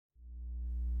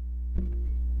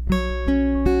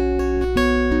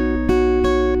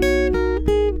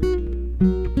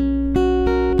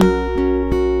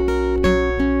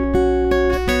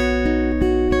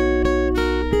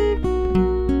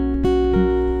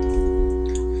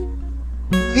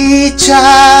each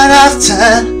other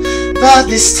often, but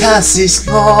distance is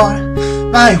more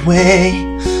my way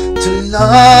to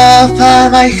love,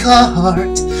 and my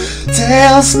heart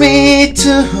tells me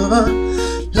to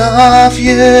love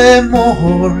you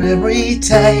more every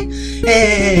day.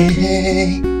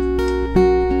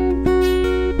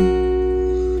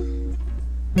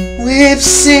 We've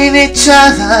seen each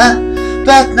other,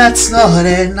 but that's not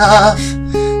enough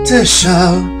to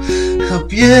show how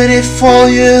beautiful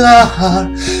you are.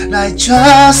 And I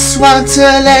just want to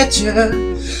let you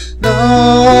know.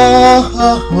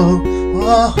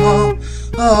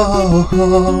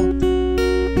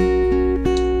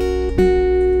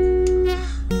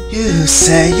 You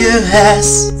say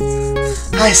US,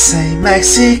 I say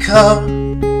Mexico.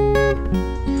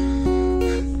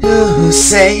 You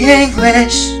say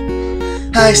English,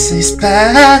 I say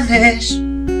Spanish.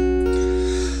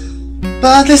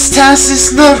 But distance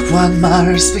is not what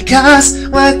matters, because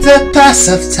with the pass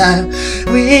of time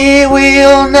we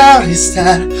will notice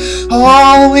that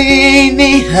all we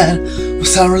needed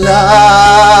was our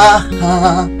love.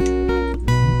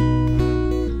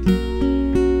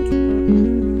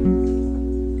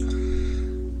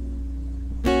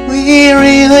 We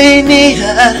really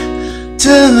needed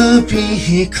to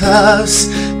be close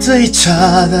to each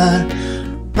other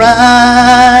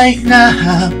right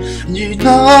now. You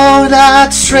know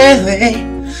that's really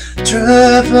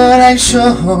true, but I'm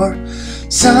sure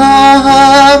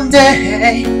someday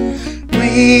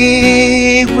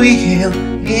we will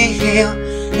heal.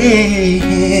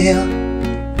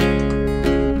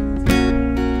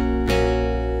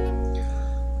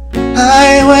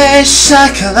 I wish I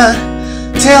could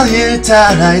tell you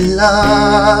that I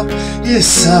love you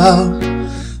so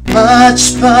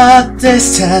much, but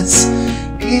distance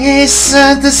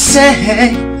isn't the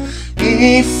same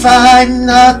if I'm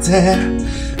not there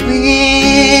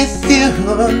with you,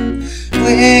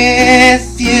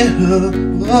 with you.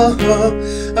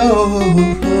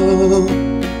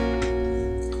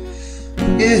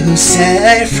 You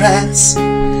say France,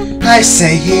 I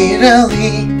say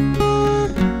Italy.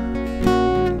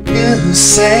 You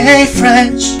say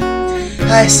French,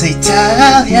 I say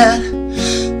Italian.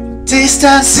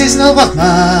 Distance is not what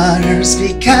matters,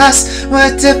 because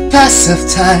with the pass of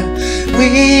time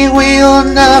we will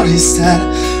notice that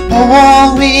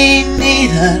all we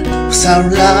needed was our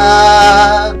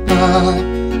love.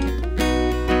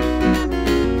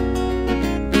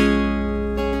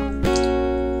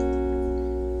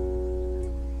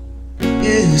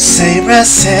 You say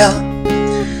Brazil,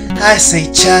 I say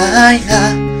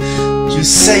China. You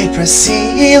say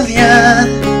Brazilian,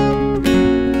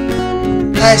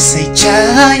 I say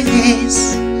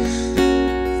Chinese.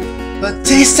 But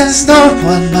distance not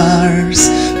what matters,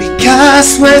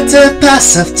 because with the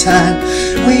pass of time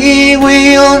we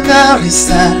will notice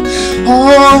that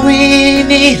all we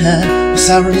needed was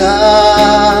our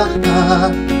love.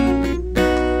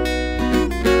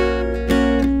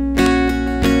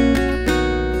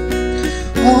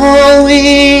 All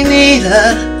we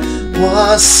needed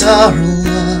was our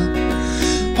love.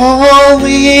 All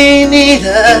we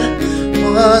needed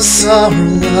was our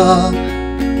love.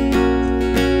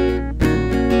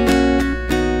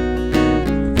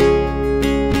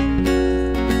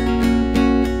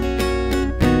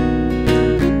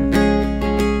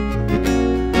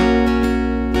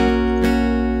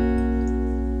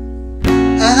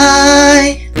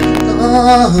 I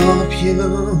love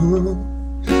you.